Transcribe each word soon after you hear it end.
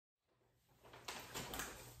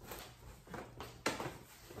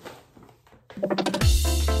Hey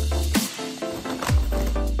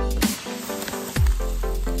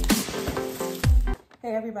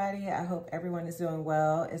everybody, I hope everyone is doing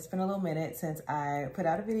well. It's been a little minute since I put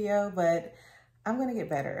out a video, but I'm gonna get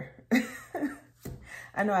better.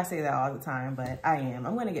 I know I say that all the time, but I am.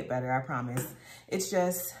 I'm gonna get better, I promise. It's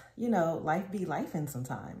just, you know, life be lifing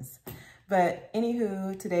sometimes. But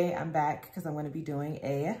anywho, today I'm back because I'm gonna be doing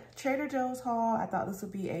a Trader Joe's haul. I thought this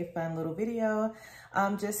would be a fun little video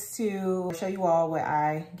just to show you all what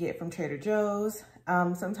I get from Trader Joe's.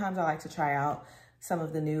 Sometimes I like to try out some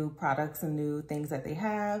of the new products and new things that they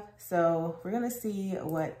have. So we're gonna see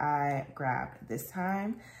what I grabbed this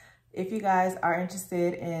time. If you guys are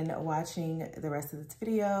interested in watching the rest of this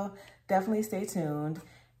video, definitely stay tuned.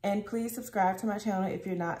 And please subscribe to my channel if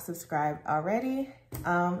you're not subscribed already.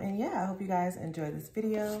 And yeah, I hope you guys enjoy this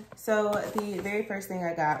video. So the very first thing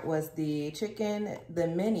I got was the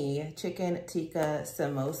mini chicken tikka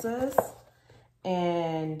samosas.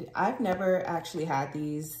 And I've never actually had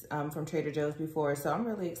these from Trader Joe's before, so I'm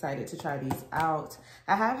really excited to try these out.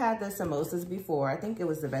 I have had the samosas before. I think it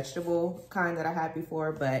was the vegetable kind that I had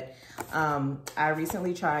before, but I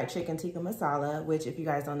recently tried chicken tikka masala, which if you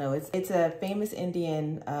guys don't know, it's a famous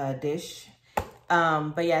Indian dish.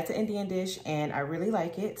 But yeah, it's an Indian dish and I really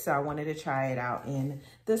like it, so I wanted to try it out in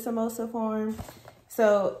the samosa form.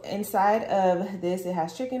 So inside of this, it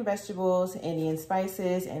has chicken, vegetables, Indian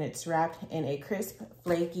spices, and it's wrapped in a crisp,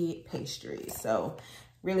 flaky pastry. So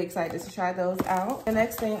really excited to try those out. The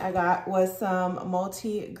next thing I got was some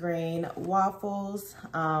multi-grain waffles.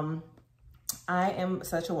 I am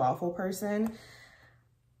such a waffle person.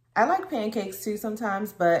 I like pancakes too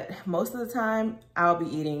sometimes, but most of the time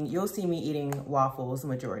you'll see me eating waffles the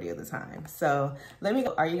majority of the time. So let me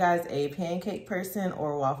know, are you guys a pancake person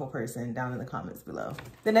or a waffle person down in the comments below?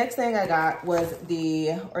 The next thing I got was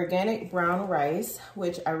the organic brown rice,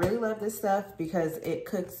 which I really love this stuff because it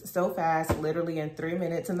cooks so fast, literally in 3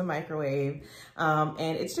 minutes in the microwave.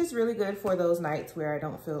 And it's just really good for those nights where I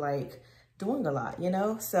don't feel like doing a lot, you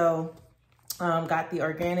know? So got the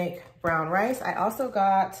organic brown rice. I also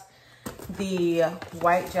got the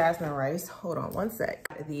white jasmine rice. Hold on one sec.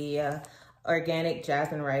 The organic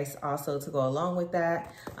jasmine rice also to go along with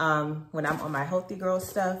that. When I'm on my healthy girl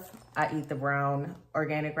stuff, I eat the brown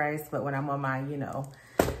organic rice, but when I'm on my, you know,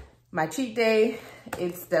 my cheat day,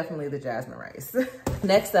 it's definitely the jasmine rice.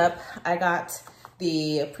 Next up, I got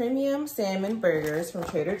the premium salmon burgers from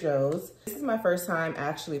Trader Joe's. This is my first time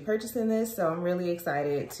actually purchasing this, so I'm really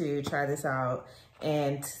excited to try this out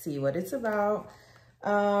and see what it's about.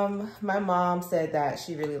 My mom said that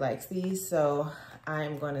she really likes these, so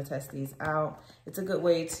I'm going to test these out. It's a good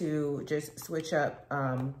way to just switch up,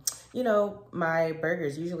 you know, my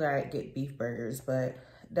burgers. Usually I get beef burgers, but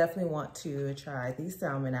definitely want to try these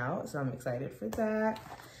salmon out, so I'm excited for that.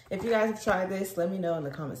 If you guys have tried this, let me know in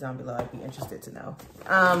the comments down below. I'd be interested to know.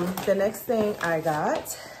 The next thing I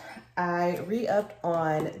got, I re-upped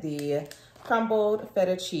on the crumbled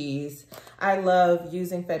feta cheese. I love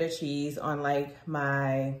using feta cheese on like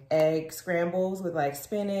my egg scrambles with like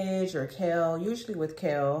spinach or kale, usually with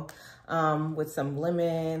kale, with some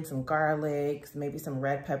lemon, some garlic, maybe some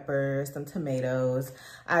red peppers, some tomatoes.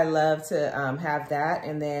 I love to have that,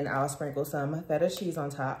 and then I'll sprinkle some feta cheese on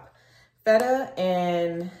top. Feta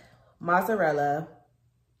and mozzarella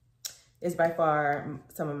is by far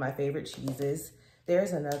some of my favorite cheeses.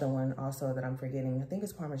 There's another one also that I'm forgetting. I think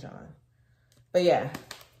it's Parmesan. But yeah,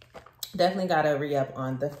 definitely gotta re-up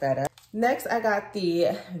on the feta. Next, I got the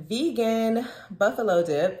vegan buffalo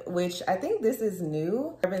dip, which I think this is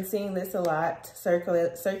new. I've been seeing this a lot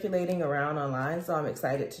circulating around online, so I'm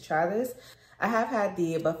excited to try this. I have had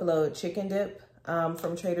the buffalo chicken dip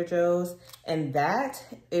from Trader Joe's, and that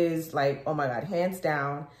is like, oh my God, hands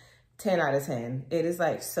down, 10 out of 10. It is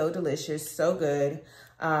like so delicious, so good.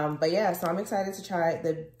 But yeah, so I'm excited to try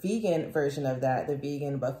the vegan version of that, the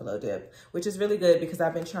vegan buffalo dip, which is really good because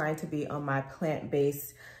I've been trying to be on my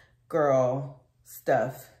plant-based girl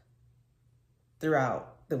stuff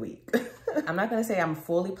throughout the week. I'm not gonna say I'm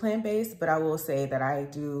fully plant-based, but I will say that I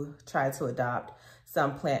do try to adopt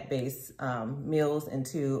some plant-based meals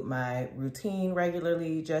into my routine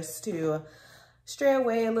regularly, just to stray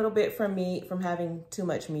away a little bit from meat, from having too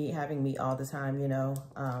much meat, having meat all the time, you know.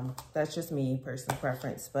 That's just me, personal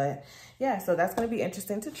preference. But yeah, so that's gonna be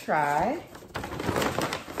interesting to try.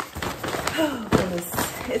 Oh, goodness.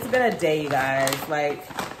 It's been a day, you guys. Like,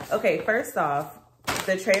 okay, first off,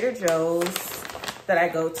 the Trader Joe's that I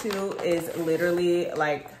go to is literally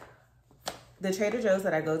like, the Trader Joe's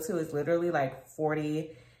that I go to is literally like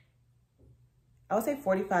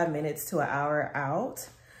 45 minutes to an hour out.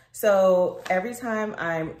 So every time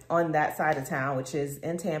I'm on that side of town, which is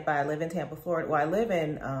in Tampa, I live in Tampa, Florida. Well, I live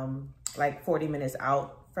in like 40 minutes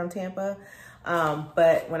out from Tampa.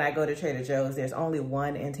 But when I go to Trader Joe's, there's only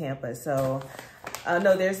one in Tampa. So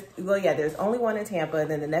no, there's only one in Tampa.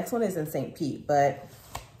 And then the next one is in St. Pete, but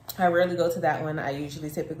I rarely go to that one. I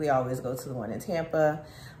typically always go to the one in Tampa.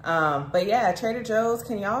 But yeah, Trader Joe's,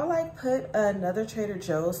 can y'all like put another Trader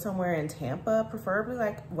Joe's somewhere in Tampa, preferably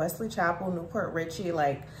like Wesley Chapel, Newport Richie?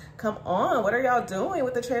 Like, come on, what are y'all doing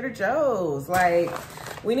with the Trader Joe's? Like,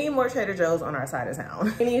 we need more Trader Joe's on our side of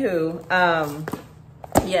town. Anywho,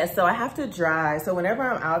 yeah, so I have to drive. So whenever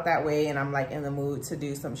I'm out that way and I'm like in the mood to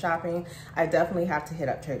do some shopping, I definitely have to hit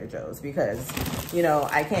up Trader Joe's because, you know,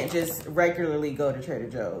 I can't just regularly go to Trader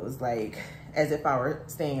Joe's like as if I were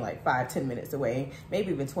staying like 5-10 minutes away,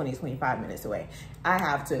 maybe even 20-25 minutes away. I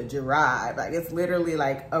have to drive. Like, it's literally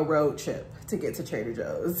like a road trip to get to Trader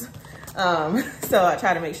Joe's. So I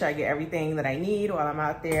try to make sure I get everything that I need while I'm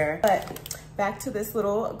out there. But back to this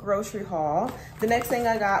little grocery haul. The next thing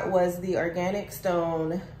I got was the Organic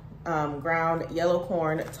Stone ground yellow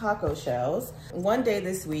corn taco shells. One day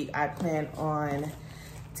this week, I plan on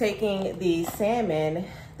taking the salmon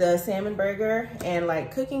burger and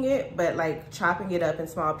like cooking it, but like chopping it up in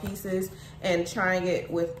small pieces and trying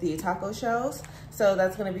it with the taco shells. So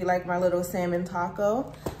that's gonna be like my little salmon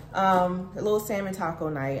taco. A little salmon taco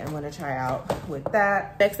night I'm gonna try out with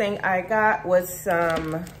that. Next thing I got was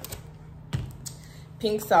some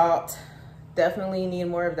pink salt. Definitely need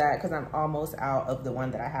more of that because I'm almost out of the one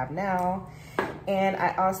that I have now. And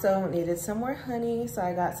I also needed some more honey, so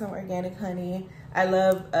I got some organic honey. I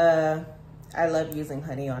love using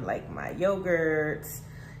honey on like my yogurts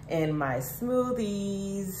and my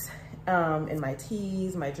smoothies, and my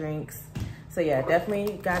teas, my drinks. So yeah,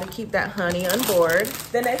 definitely got to keep that honey on board.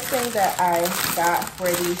 The next thing that I got for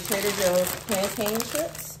these Trader Joe's plantain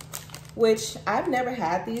chips, which I've never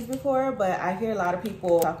had these before, but I hear a lot of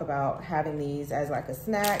people talk about having these as like a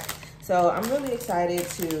snack. So I'm really excited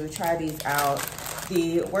to try these out.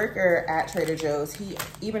 The worker at Trader Joe's, he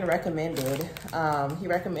even recommended,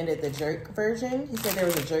 the jerk version. He said there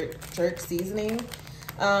was a jerk seasoning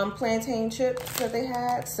plantain chips that they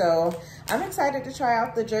had. So I'm excited to try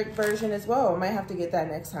out the jerk version as well. I might have to get that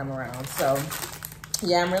next time around. So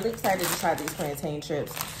yeah, I'm really excited to try these plantain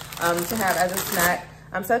chips to have as a snack.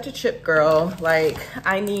 I'm such a chip girl. Like,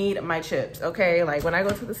 I need my chips, okay? Like, when I go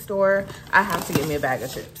to the store, I have to get me a bag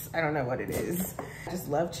of chips. I don't know what it is. I just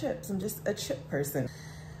love chips. I'm just a chip person.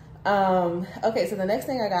 Okay, so the next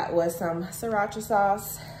thing I got was some sriracha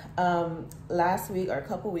sauce. Last week or a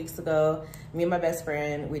couple weeks ago, me and my best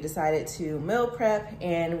friend, we decided to meal prep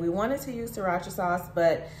and we wanted to use sriracha sauce,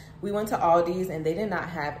 but we went to Aldi's and they did not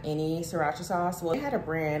have any sriracha sauce. Well, they had a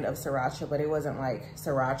brand of sriracha, but it wasn't like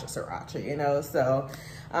sriracha, you know? So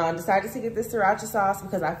decided to get this sriracha sauce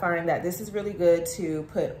because I find that this is really good to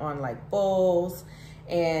put on like bowls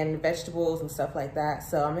and vegetables and stuff like that.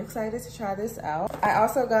 So I'm excited to try this out. I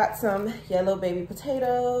also got some yellow baby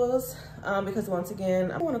potatoes because once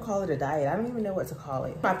again, I don't want to call it a diet. I don't even know what to call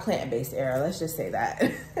it. My plant-based era, let's just say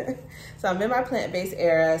that. So I'm in my plant-based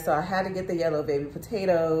era, so I had to get the yellow baby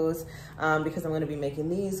potatoes because I'm gonna be making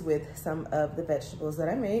these with some of the vegetables that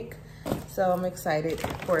I make. So I'm excited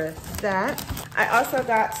for that. I also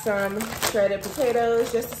got some shredded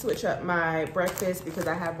potatoes just to switch up my breakfast because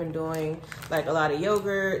I have been doing like a lot of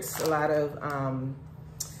yogurts, a lot of,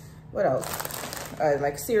 what else?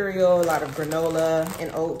 Like cereal, a lot of granola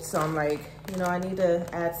and oats. So I'm like, you know, I need to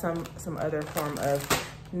add some other form of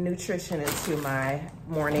nutrition into my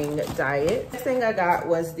morning diet. Next thing I got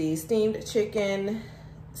was the steamed chicken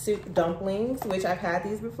soup dumplings, which I've had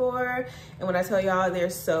these before. And when I tell y'all, they're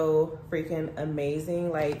so freaking amazing.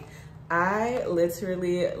 Like, I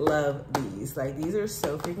literally love these. Like, these are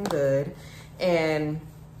so freaking good. And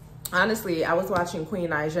honestly, I was watching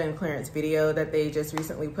Queen Naija and Clarence video that they just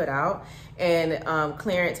recently put out. And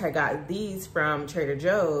Clarence had got these from Trader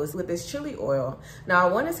Joe's with this chili oil. Now, I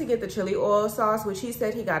wanted to get the chili oil sauce, which he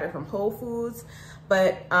said he got it from Whole Foods.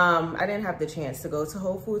 But I didn't have the chance to go to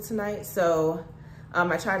Whole Foods tonight. So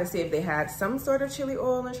I tried to see if they had some sort of chili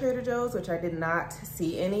oil in Trader Joe's, which I did not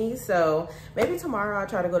see any. So maybe tomorrow I'll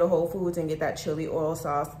try to go to Whole Foods and get that chili oil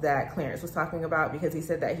sauce that Clarence was talking about because he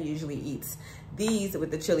said that he usually eats these with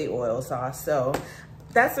the chili oil sauce. So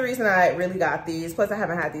that's the reason I really got these. Plus I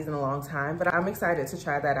haven't had these in a long time, but I'm excited to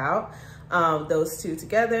try that out. Those two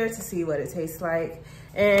together to see what it tastes like.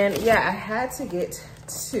 And yeah, I had to get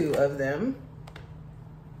 2 of them.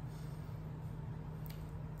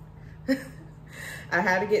 I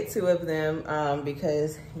had to get 2 of them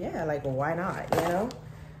because, yeah, like, why not, you know?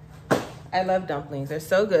 I love dumplings. They're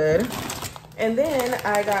so good. And then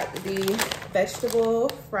I got the vegetable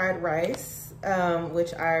fried rice,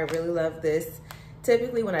 which I really love this.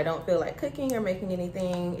 Typically when I don't feel like cooking or making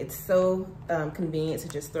anything, it's so convenient to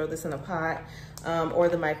just throw this in a pot or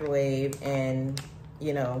the microwave and,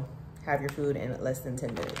 you know, have your food in less than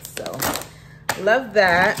 10 minutes. So love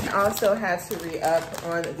that. I also had to re-up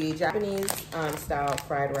on the Japanese style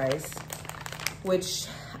fried rice, which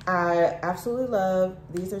I absolutely love.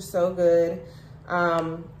 These are so good.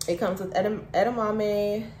 It comes with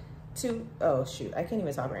edamame, oh shoot, I can't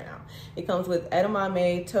even talk right now. It comes with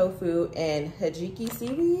edamame, tofu, and hijiki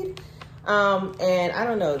seaweed. And I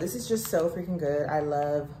don't know, this is just so freaking good. I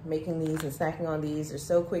love making these and snacking on these. They're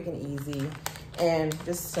so quick and easy and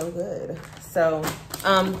just so good. So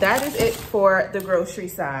that is it for the grocery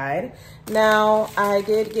side. Now I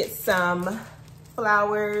did get some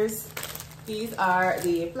flowers. These are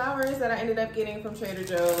the flowers that I ended up getting from Trader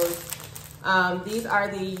Joe's. These are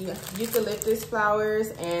the eucalyptus flowers,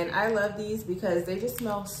 and I love these because they just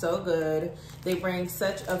smell so good. They bring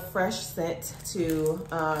such a fresh scent to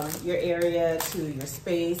your area, to your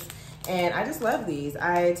space, and I just love these.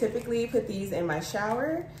 I typically put these in my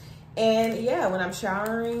shower, and yeah, when I'm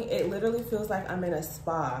showering, it literally feels like I'm in a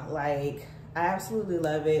spa. Like, I absolutely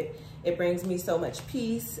love it. It brings me so much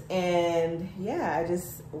peace, and yeah, I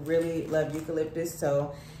just really love eucalyptus.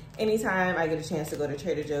 So anytime I get a chance to go to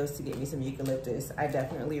Trader Joe's to get me some eucalyptus, I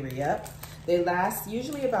definitely re-up. They last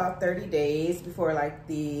usually about 30 days before like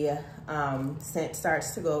the scent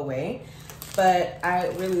starts to go away. But I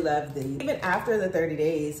really love these. Even after the 30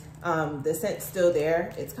 days, the scent's still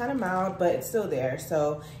there. It's kind of mild, but it's still there.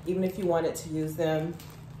 So even if you wanted to use them,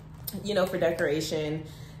 you know, for decoration,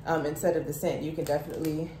 instead of the scent, you can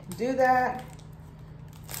definitely do that.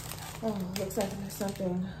 Oh, looks like there's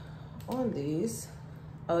something on these.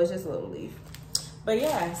 Oh, it's just a little leaf. But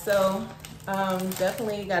yeah, so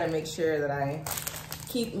definitely got to make sure that I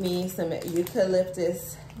keep me some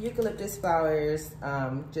eucalyptus flowers,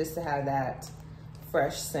 just to have that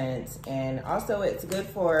fresh scent. And also it's good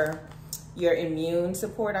for your immune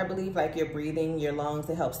support, I believe, like your breathing, your lungs.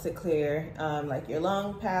 It helps to clear like your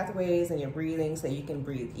lung pathways and your breathing so you can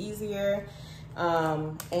breathe easier.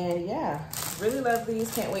 And yeah, really love these.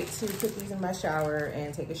 Can't wait to put these in my shower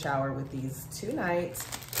and take a shower with these tonight.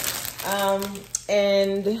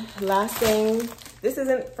 And last thing, this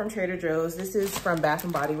isn't from Trader Joe's. This is from Bath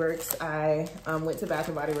 & Body Works. I went to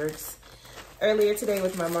Bath & Body Works earlier today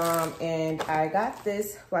with my mom, and I got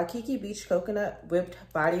this Waikiki Beach Coconut Whipped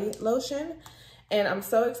Body Lotion. And I'm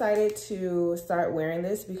so excited to start wearing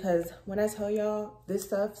this because when I tell y'all, this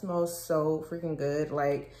stuff smells so freaking good.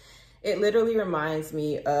 Like, it literally reminds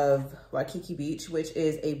me of Waikiki Beach, which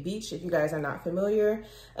is a beach, if you guys are not familiar,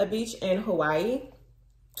 a beach in Hawaii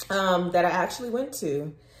that I actually went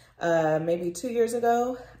to maybe 2 years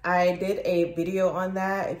ago. I did a video on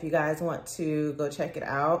that if you guys want to go check it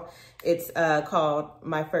out. It's called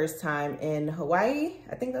My First Time in Hawaii.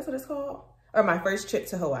 I think that's what it's called. Or My First Trip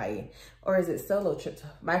to Hawaii. Or is it Solo Trip to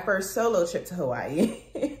My First Solo Trip to Hawaii.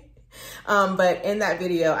 But in that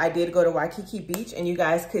video, I did go to Waikiki Beach and you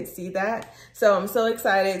guys could see that. So I'm so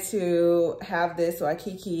excited to have this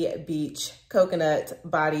Waikiki Beach Coconut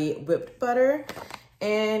Body Whipped Butter.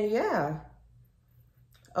 And yeah.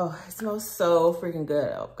 Oh, it smells so freaking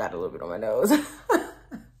good. Oh, got a little bit on my nose.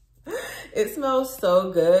 It smells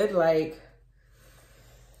so good. Like,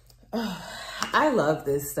 oh, I love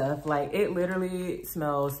this stuff. Like, it literally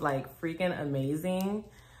smells like freaking amazing.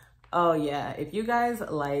 Oh yeah, if you guys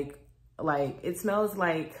like it smells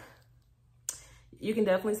like, you can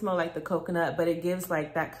definitely smell like the coconut, but it gives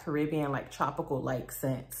like that Caribbean, like tropical like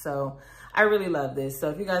scent. So I really love this. So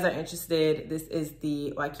if you guys are interested, this is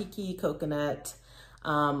the Waikiki Coconut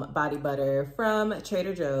Body Butter from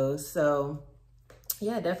Trader Joe's. So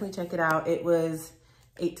yeah, definitely check it out. It was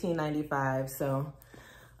 $18.95. So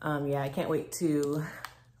yeah, I can't wait to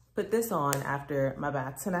put this on after my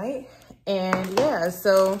bath tonight. And yeah,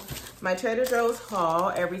 so my Trader Joe's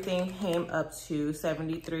haul, everything came up to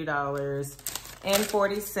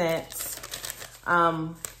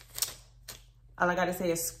 $73.40. All I gotta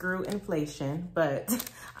say is screw inflation, but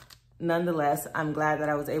nonetheless, I'm glad that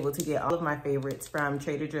I was able to get all of my favorites from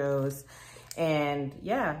Trader Joe's. And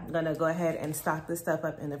yeah, I'm gonna go ahead and stock this stuff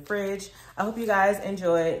up in the fridge. I hope you guys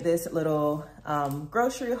enjoyed this little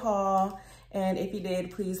grocery haul. And if you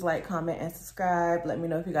did, please like, comment, and subscribe. Let me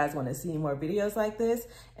know if you guys want to see more videos like this.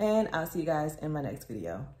 And I'll see you guys in my next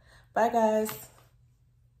video. Bye, guys.